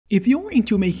If you're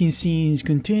into making scenes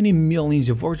containing millions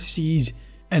of vertices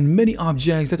and many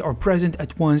objects that are present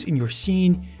at once in your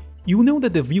scene, you know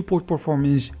that the viewport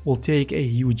performance will take a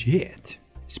huge hit,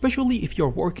 especially if you're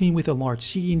working with a large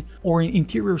scene or an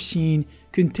interior scene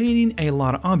containing a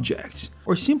lot of objects,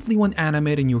 or simply want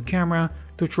animating your camera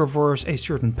to traverse a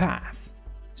certain path.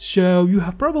 So you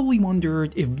have probably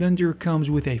wondered if Blender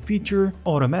comes with a feature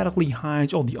automatically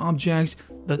hides all the objects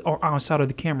that are outside of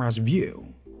the camera's view.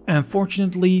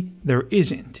 Unfortunately, there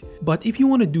isn't, but if you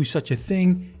want to do such a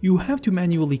thing, you have to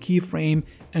manually keyframe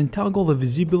and toggle the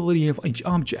visibility of each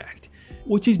object,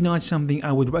 which is not something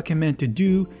I would recommend to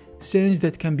do since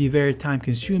that can be very time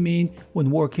consuming when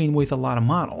working with a lot of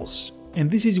models. And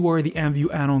this is where the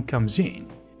Nview add-on comes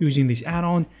in. Using this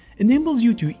add-on enables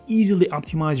you to easily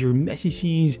optimize your messy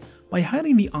scenes by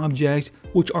hiding the objects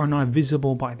which are not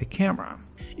visible by the camera.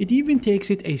 It even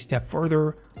takes it a step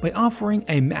further by offering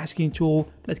a masking tool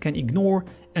that can ignore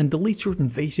and delete certain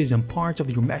faces and parts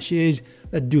of your meshes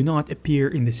that do not appear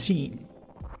in the scene.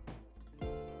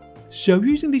 So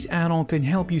using this add-on can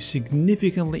help you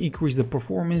significantly increase the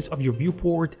performance of your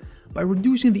viewport by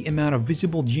reducing the amount of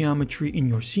visible geometry in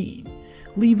your scene,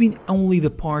 leaving only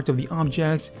the parts of the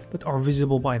objects that are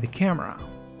visible by the camera.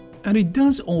 And it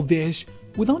does all this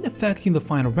without affecting the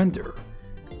final render,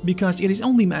 because it is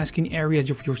only masking areas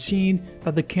of your scene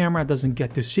that the camera doesn't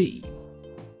get to see.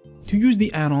 To use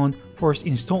the add-on, first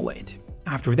install it.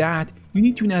 After that, you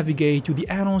need to navigate to the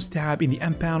add-ons tab in the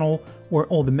M panel where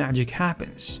all the magic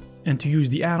happens. And to use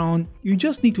the add-on, you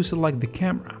just need to select the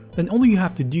camera. Then all you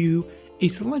have to do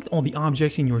is select all the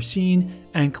objects in your scene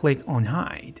and click on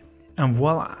hide. And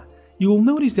voila! You will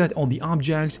notice that all the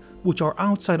objects which are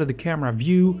outside of the camera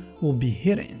view will be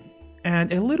hidden.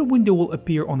 And a little window will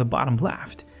appear on the bottom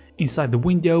left. Inside the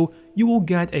window, you will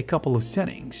get a couple of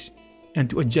settings. And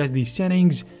to adjust these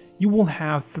settings, you will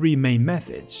have three main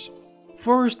methods.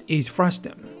 First is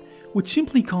frustum, which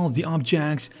simply calls the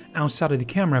objects outside of the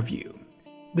camera view.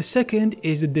 The second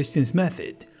is the distance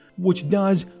method, which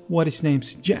does what its name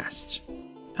suggests.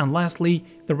 And lastly,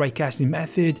 the ray casting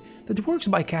method that works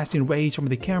by casting rays from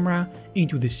the camera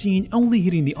into the scene, only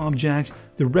hitting the objects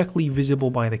directly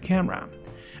visible by the camera.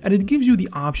 And it gives you the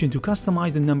option to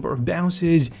customize the number of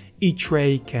bounces each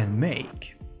ray can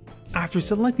make. After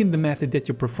selecting the method that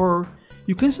you prefer,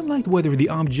 you can select whether the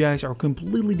objects are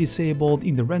completely disabled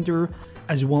in the render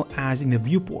as well as in the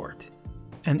viewport,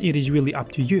 and it is really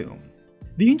up to you.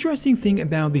 The interesting thing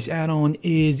about this add-on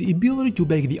is the ability to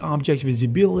make the object's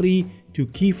visibility to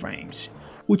keyframes,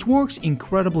 which works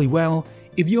incredibly well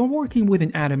if you are working with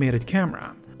an animated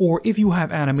camera, or if you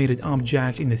have animated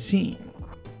objects in the scene.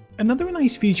 Another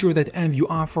nice feature that Nview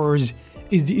offers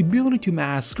is the ability to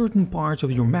mask certain parts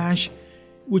of your mesh,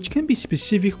 which can be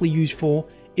specifically useful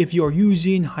if you are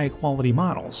using high-quality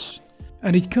models.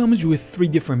 And it comes with three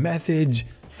different methods: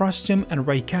 frustum and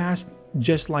raycast,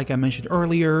 just like I mentioned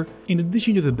earlier, in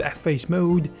addition to the backface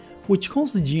mode, which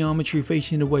calls the geometry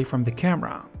facing away from the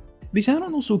camera. This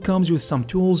add-on also comes with some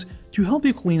tools to help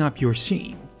you clean up your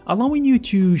scene, allowing you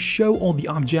to show all the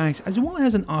objects as well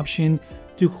as an option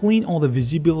to clean all the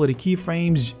visibility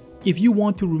keyframes if you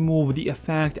want to remove the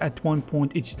effect at one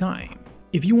point each time,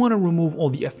 if you want to remove all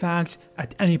the effects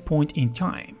at any point in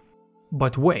time.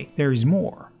 But wait, there is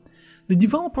more. The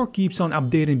developer keeps on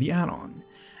updating the add-on,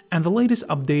 and the latest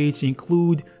updates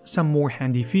include some more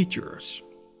handy features.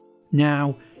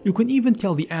 Now, you can even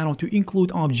tell the add-on to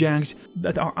include objects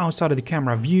that are outside of the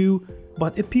camera view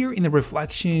but appear in the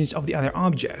reflections of the other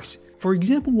objects. For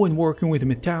example, when working with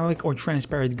metallic or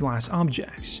transparent glass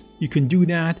objects. You can do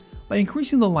that by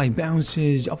increasing the light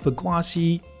bounces of the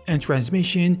glossy and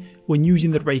transmission when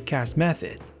using the raycast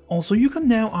method. Also, you can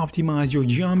now optimize your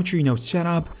geometry node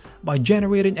setup by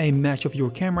generating a mesh of your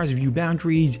camera's view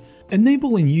boundaries,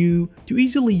 enabling you to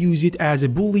easily use it as a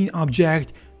boolean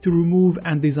object to remove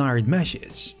undesired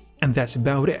meshes. And that's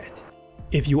about it.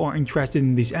 If you are interested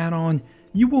in this add-on,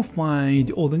 you will find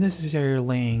all the necessary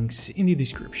links in the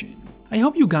description. I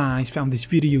hope you guys found this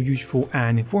video useful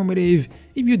and informative.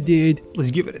 If you did,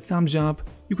 please give it a thumbs up.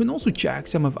 You can also check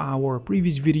some of our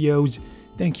previous videos.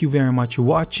 Thank you very much for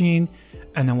watching,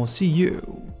 and I will see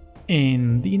you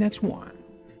in the next one.